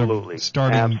instead of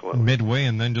starting midway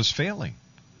and then just failing.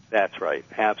 That's right,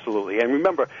 absolutely. And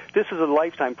remember, this is a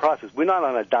lifetime process. We're not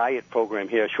on a diet program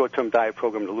here, a short-term diet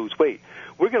program to lose weight.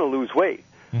 We're going to lose weight,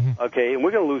 okay, and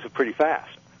we're going to lose it pretty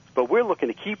fast. But we're looking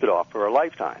to keep it off for a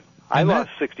lifetime. I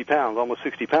lost 60 pounds, almost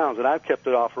 60 pounds, and I've kept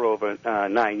it off for over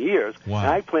 9 years. Wow. And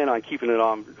I plan on keeping it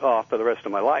off for the rest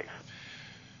of my life.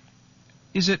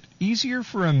 Is it easier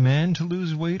for a man to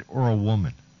lose weight or a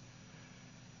woman?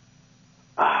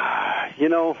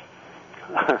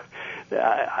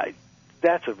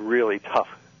 That's a really tough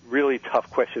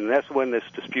question. That's one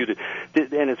that's disputed.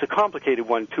 And it's a complicated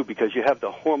one, too, because you have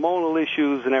the hormonal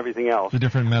issues and everything else. The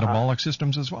different metabolic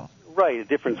systems as well. Right,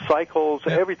 different cycles,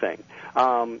 everything.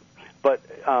 But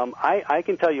I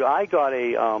can tell you, I got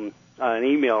an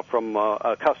email from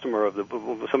a customer of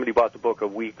somebody bought the book a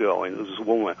week ago, and it was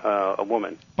a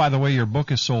woman. By the way, your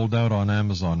book is sold out on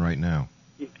Amazon right now.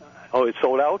 Oh, it's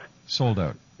sold out? Sold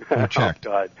out. I checked.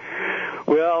 Oh, God.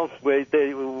 Well,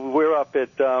 we're up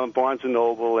at Barnes &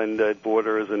 Noble and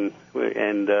Borders, and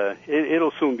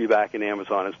it'll soon be back in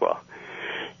Amazon as well.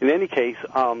 In any case,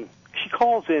 she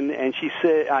calls in and she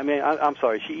said,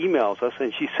 she emails us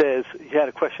and she says she had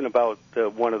a question about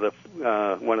one of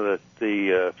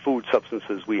the food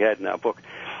substances we had in our book,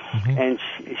 and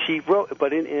she wrote,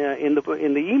 but in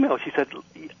the email she said,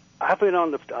 I've been on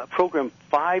the program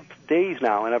 5 days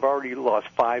now and I've already lost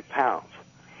 5 pounds,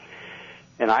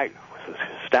 and I was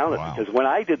astounded because when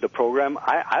I did the program,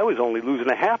 I was only losing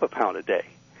a half a pound a day.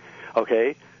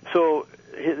 Okay, so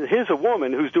here's a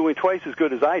woman who's doing twice as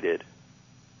good as I did.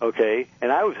 Okay,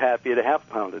 and I was happy at a half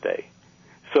pound a day.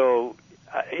 So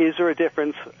is there a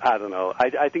difference? I don't know.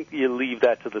 I think you leave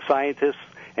that to the scientists,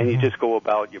 and you just go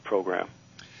about your program.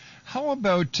 How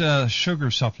about sugar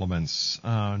supplements?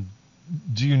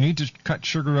 Do you need to cut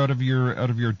sugar out of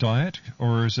your diet,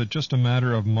 or is it just a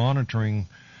matter of monitoring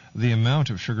the amount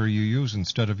of sugar you use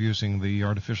instead of using the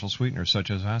artificial sweeteners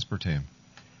such as aspartame?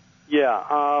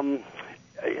 Yeah,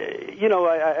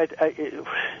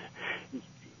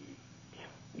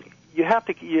 You have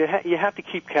to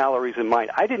keep calories in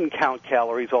mind. I didn't count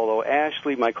calories, although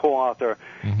Ashley, my co-author,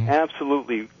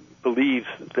 absolutely believes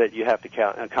that you have to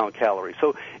count calories.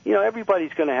 So,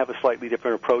 everybody's going to have a slightly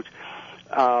different approach.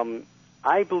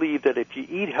 I believe that if you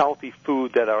eat healthy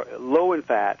food that are low in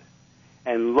fat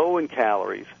and low in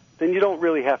calories, then you don't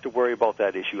really have to worry about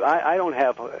that issue.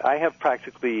 I have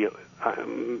practically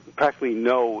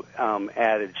no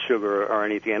added sugar or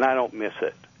anything, and I don't miss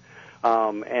it.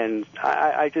 And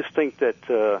I just think that,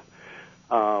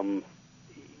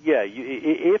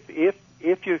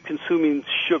 if you're consuming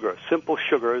sugar, simple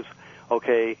sugars,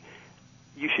 okay,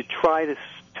 you should try to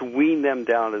wean them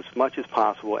down as much as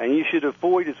possible, and you should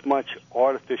avoid as much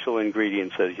artificial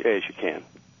ingredients as you can.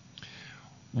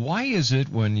 Why is it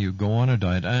when you go on a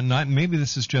diet, and maybe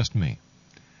this is just me,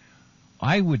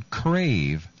 I would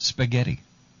crave spaghetti?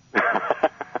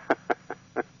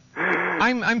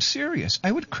 I'm serious.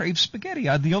 I would crave spaghetti.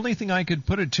 The only thing I could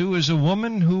put it to is a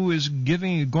woman who is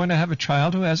going to have a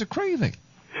child who has a craving.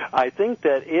 I think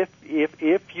that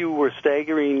if you were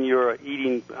staggering your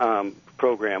eating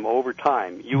program over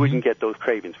time, you wouldn't get those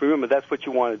cravings. Remember, that's what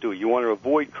you want to do. You want to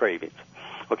avoid cravings.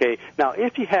 Okay. Now,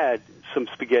 if you had some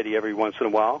spaghetti every once in a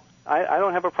while, I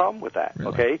don't have a problem with that.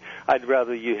 Really? Okay, I'd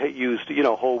rather you use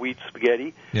whole wheat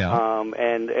spaghetti,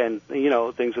 and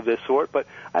things of this sort. But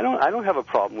I don't have a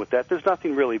problem with that. There's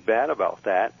nothing really bad about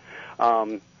that.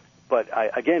 But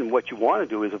again, what you want to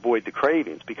do is avoid the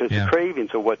cravings, because the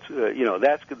cravings are what's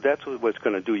that's what's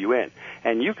going to do you in,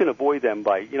 and you can avoid them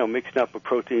by mixing up a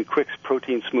quick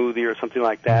protein smoothie or something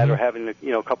like that, or having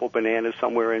a couple bananas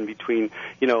somewhere in between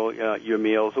your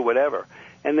meals or whatever,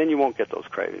 and then you won't get those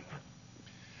cravings.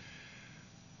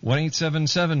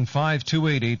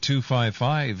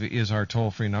 1-877-528-8255 is our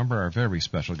toll-free number. Our very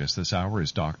special guest this hour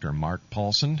is Dr. Marc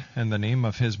Paulsen, and the name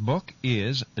of his book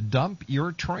is Dump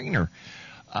Your Trainer.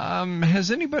 Has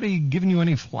anybody given you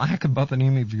any flack about the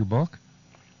name of your book?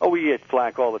 Oh, we get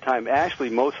flack all the time.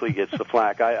 Ashley mostly gets the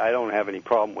flack. I don't have any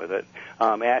problem with it.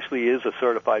 Ashley is a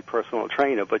certified personal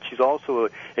trainer, but she's also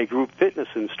a group fitness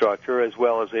instructor as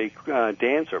well as a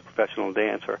professional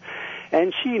dancer.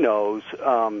 And she knows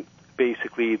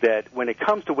basically that when it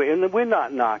comes to weight, and we're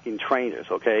not knocking trainers,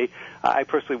 okay? I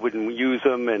personally wouldn't use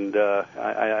them, and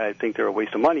I think they're a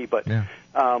waste of money, but... Yeah.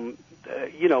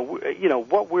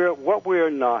 What we're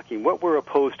knocking, what we're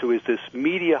opposed to is this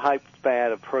media hype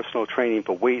fad of personal training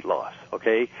for weight loss,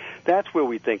 okay? That's where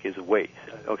we think is a waste,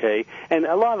 okay? And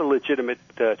a lot of legitimate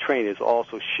trainers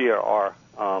also share our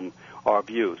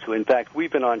views. So in fact,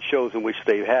 we've been on shows in which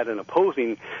they had an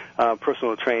opposing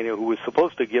personal trainer who was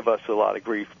supposed to give us a lot of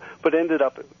grief, but ended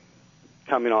up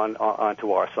coming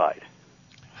onto our side.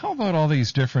 How about all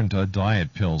these different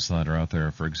diet pills that are out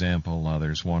there? For example,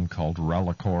 there's one called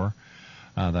Relicor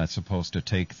that's supposed to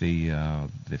take the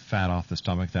fat off the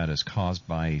stomach that is caused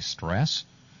by stress.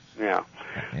 Yeah.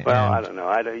 Well, I don't know.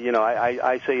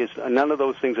 I say none of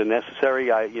those things are necessary.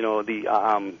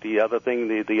 The other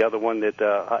thing, the other one that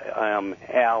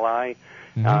Ally.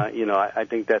 I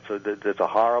think that's a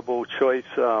horrible choice.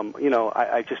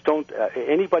 I just don't.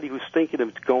 Anybody who's thinking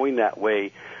of going that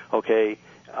way, okay.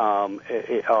 They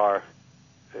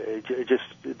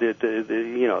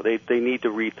need to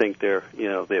rethink their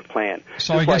plan.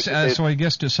 So I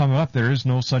guess to sum it up, there is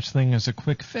no such thing as a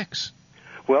quick fix.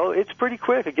 Well, it's pretty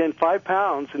quick. Again, 5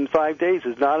 pounds in 5 days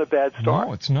is not a bad start.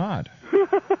 No, it's not.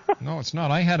 No, it's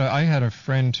not. I had a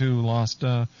friend who lost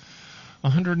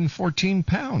 114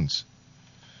 pounds.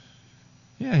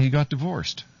 Yeah, he got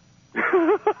divorced.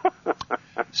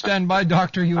 Stand by,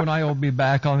 Doctor. You and I will be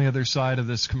back on the other side of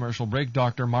this commercial break.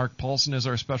 Dr. Marc Paulsen is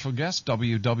our special guest.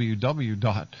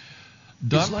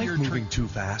 Is life moving too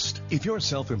fast? If you're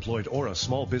self-employed or a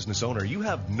small business owner, you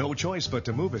have no choice but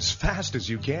to move as fast as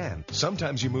you can.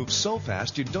 Sometimes you move so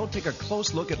fast you don't take a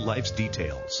close look at life's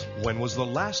details. When was the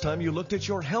last time you looked at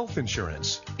your health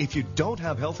insurance? If you don't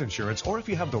have health insurance, or if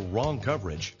you have the wrong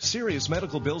coverage, serious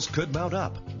medical bills could mount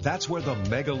up. That's where the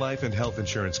Mega Life and Health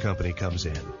Insurance Company comes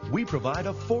in. We provide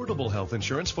affordable health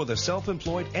insurance for the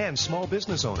self-employed and small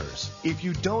business owners. If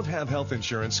you don't have health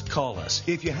insurance, call us.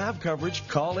 If you have coverage,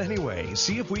 call anyway.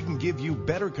 See if we can give you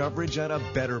better coverage at a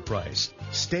better price.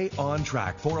 Stay on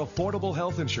track for affordable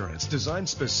health insurance designed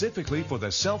specifically for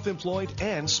the self-employed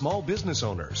and small business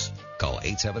owners. Call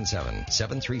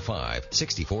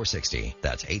 877-735-6460.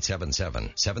 That's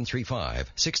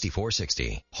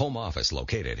 877-735-6460. Home office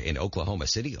located in Oklahoma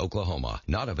City, Oklahoma.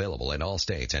 Not available in all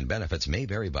states, and benefits may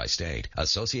vary by state.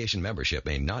 Association membership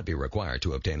may not be required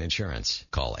to obtain insurance.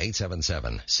 Call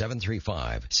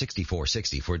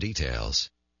 877-735-6460 for details.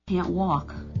 Can't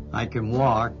walk. I can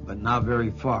walk, but not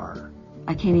very far.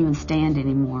 I can't even stand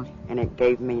anymore. And it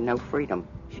gave me no freedom.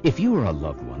 If you or a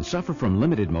loved one suffer from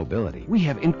limited mobility, we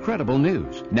have incredible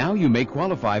news. Now you may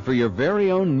qualify for your very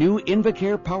own new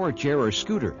Invacare power chair or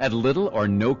scooter at little or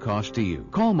no cost to you.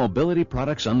 Call Mobility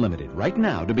Products Unlimited right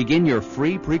now to begin your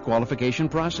free pre-qualification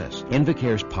process.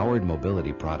 Invacare's powered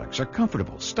mobility products are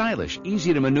comfortable, stylish,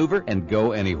 easy to maneuver, and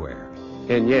go anywhere.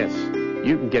 And yes,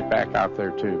 you can get back out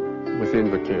there too with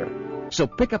Invacare. So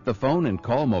pick up the phone and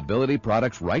call Mobility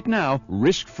Products right now,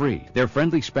 risk-free. Their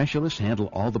friendly specialists handle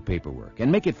all the paperwork and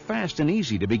make it fast and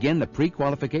easy to begin the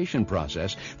pre-qualification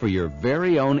process for your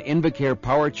very own Invacare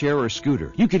power chair or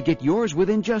scooter. You could get yours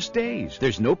within just days.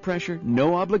 There's no pressure,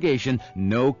 no obligation,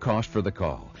 no cost for the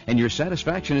call. And your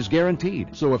satisfaction is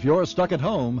guaranteed. So if you're stuck at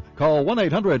home, call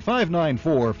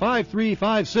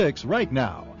 1-800-594-5356 right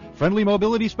now. Friendly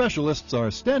mobility specialists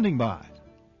are standing by.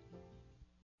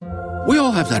 We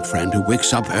all have that friend who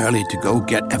wakes up early to go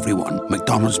get everyone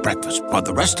McDonald's breakfast, while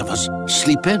the rest of us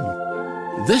sleep in.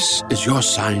 This is your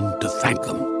sign to thank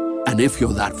them. And if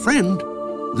you're that friend,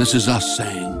 this is us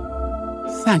saying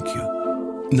thank you.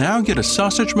 Now get a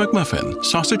sausage McMuffin,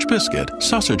 sausage biscuit,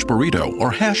 sausage burrito, or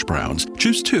hash browns.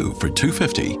 Choose 2 for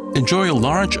 $2.50. Enjoy a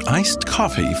large iced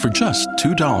coffee for just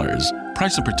 $2.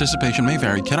 Price and participation may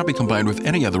vary. Cannot be combined with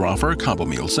any other offer or combo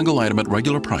meal. Single item at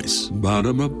regular price.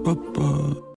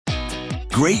 Ba-da-ba-ba-ba.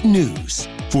 Great news!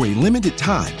 For a limited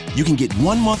time, you can get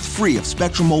 1 month free of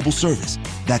Spectrum Mobile service.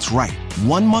 That's right,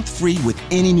 1 month free with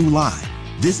any new line.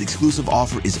 This exclusive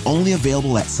offer is only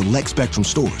available at select Spectrum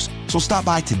stores, so stop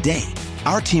by today.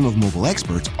 Our team of mobile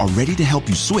experts are ready to help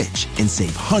you switch and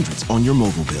save hundreds on your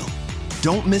mobile bill.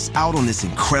 Don't miss out on this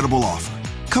incredible offer.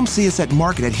 Come see us at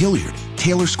Market at Hilliard,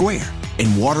 Taylor Square,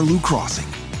 and Waterloo Crossing.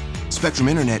 Spectrum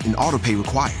Internet and autopay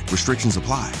required. Restrictions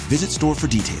apply. Visit store for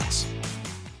details.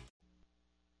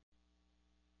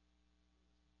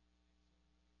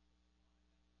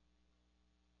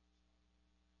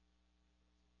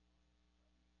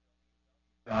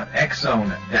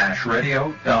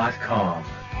 xzone-radio.com.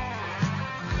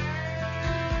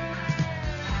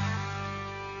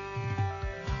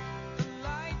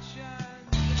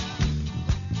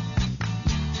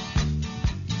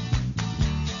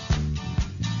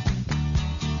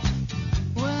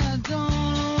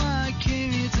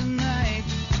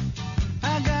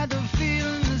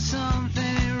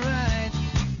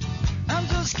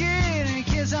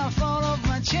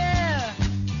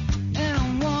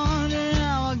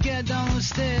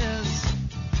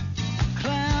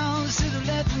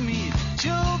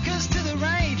 Jokers to the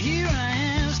right, here I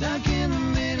am, stuck in the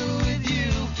middle with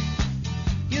you.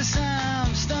 Yes,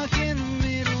 I'm stuck in the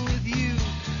middle with you.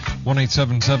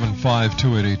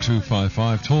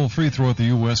 1-877-528-8255. Toll free throughout the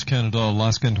U.S., Canada,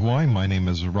 Alaska, and Hawaii. My name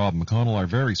is Rob McConnell. Our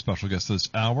very special guest this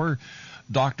hour,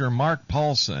 Dr. Marc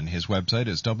Paulsen. His website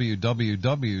is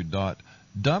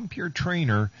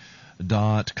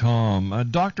www.dumpyourtrainer.com.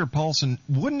 Dr. Paulsen,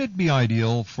 wouldn't it be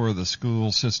ideal for the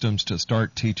school systems to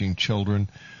start teaching children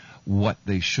what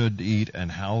they should eat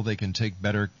and how they can take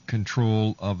better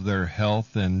control of their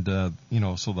health, and so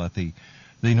that they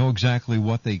know exactly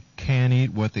what they can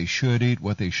eat, what they should eat,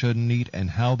 what they shouldn't eat, and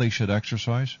how they should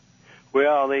exercise?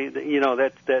 Well, that's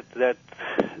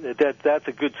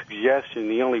a good suggestion.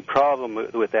 The only problem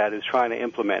with that is trying to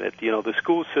implement it. The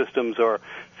school systems are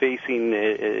facing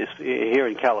here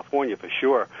in California for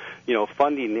sure,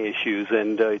 funding issues,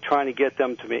 and trying to get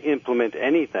them to implement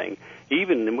anything,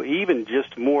 even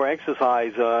just more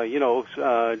exercise,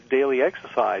 daily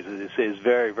exercise is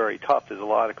very, very tough. There's a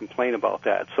lot of complaint about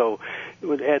that. So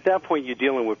at that point, you're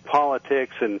dealing with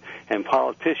politics and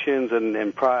politicians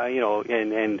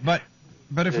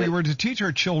But if we were to teach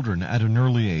our children at an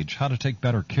early age how to take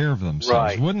better care of themselves,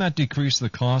 right, wouldn't that decrease the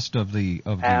cost of the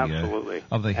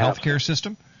healthcare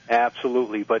system?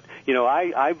 Absolutely. But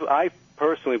I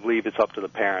personally believe it's up to the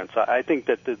parents. I think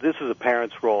that this is a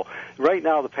parent's role. Right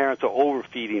now, the parents are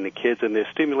overfeeding the kids, and they're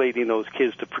stimulating those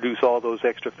kids to produce all those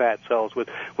extra fat cells with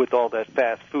all that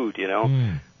fast food.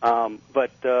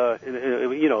 But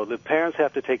the parents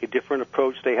have to take a different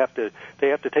approach. They have to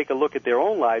take a look at their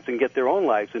own lives and get their own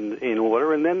lives in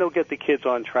order, and then they'll get the kids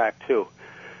on track too.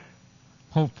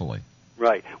 Hopefully.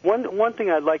 Right. One thing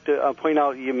I'd like to point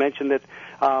out, you mentioned that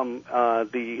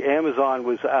the Amazon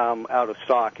was out of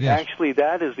stock. Yes. Actually,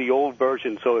 that is the old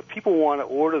version. So if people want to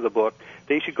order the book,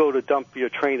 they should go to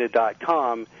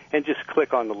dumpyourtrainer.com and just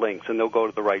click on the links, and they'll go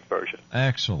to the right version.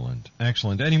 Excellent.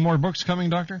 Any more books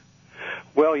coming, Doctor?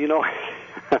 Well,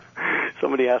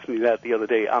 somebody asked me that the other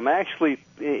day. I'm actually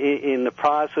in the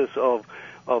process of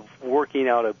working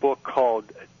out a book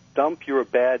called Dump Your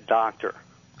Bad Doctor.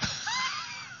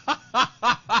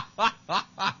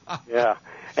 Yeah.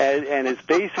 And it's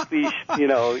basically,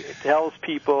 it tells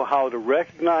people how to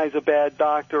recognize a bad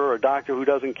doctor or a doctor who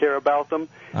doesn't care about them,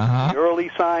 the early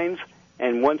signs,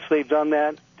 and once they've done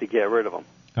that, to get rid of them.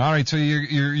 All right, so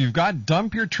you've got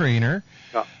Dump Your Trainer.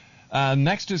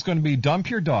 Next is going to be Dump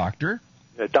Your Doctor.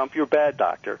 Dump Your Bad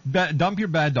Doctor. Dump Your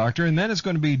Bad Doctor, and then it's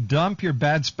going to be Dump Your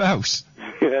Bad Spouse.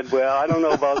 Well, I don't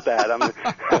know about that.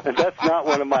 That's not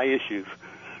one of my issues.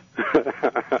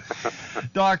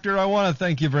 Doctor, I want to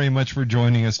thank you very much for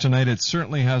joining us tonight. It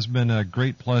certainly has been a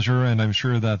great pleasure, and I'm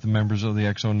sure that the members of the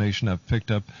X-Zone Nation have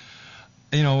picked up,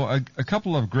 a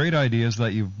couple of great ideas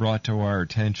that you've brought to our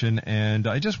attention, and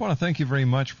I just want to thank you very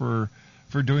much for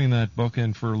doing that book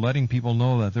and for letting people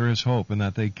know that there is hope and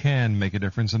that they can make a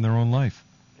difference in their own life.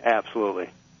 Absolutely.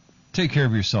 Take care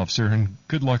of yourself, sir, and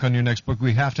good luck on your next book.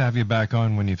 We have to have you back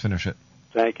on when you finish it.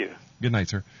 Thank you. Good night,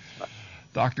 sir. Bye.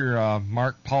 Dr.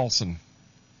 Marc Paulsen,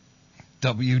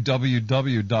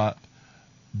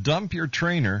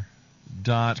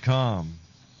 www.dumpyourtrainer.com.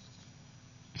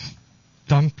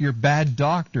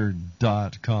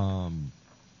 Dumpyourbaddoctor.com.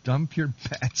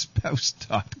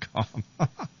 DumpyourbadSpouse.com.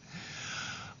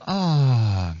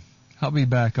 I'll be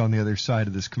back on the other side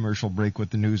of this commercial break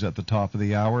with the news at the top of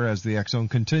the hour as the X Zone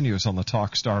continues on the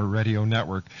Talkstar Radio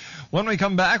Network. When we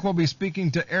come back, we'll be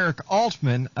speaking to Eric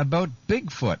Altman about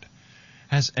Bigfoot.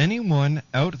 Has anyone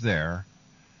out there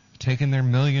taken their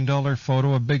 $1 million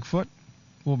photo of Bigfoot?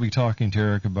 We'll be talking to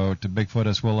Eric about Bigfoot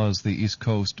as well as the East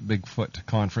Coast Bigfoot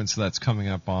Conference that's coming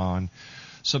up on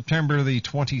September the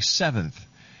 27th.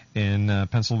 In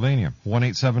Pennsylvania.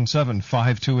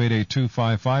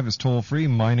 1-877-528-8255 is toll free.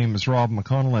 My name is Rob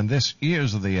McConnell, and this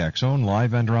is the X Zone,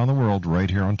 live and around the world, right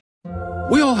here on.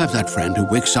 We all have that friend who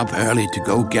wakes up early to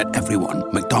go get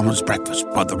everyone McDonald's breakfast,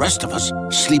 while the rest of us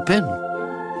sleep in.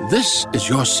 This is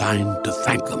your sign to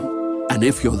thank them. And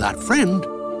if you're that friend,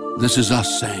 this is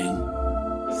us saying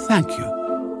thank you.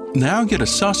 Now get a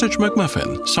sausage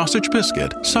McMuffin, sausage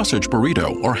biscuit, sausage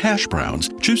burrito, or hash browns.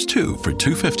 Choose 2 for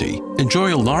 $2.50.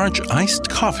 Enjoy a large iced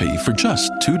coffee for just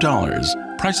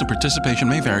 $2. Price and participation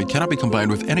may vary. Cannot be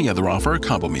combined with any other offer or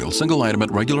combo meal. Single item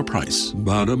at regular price.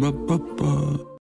 Ba-da-ba-ba-ba.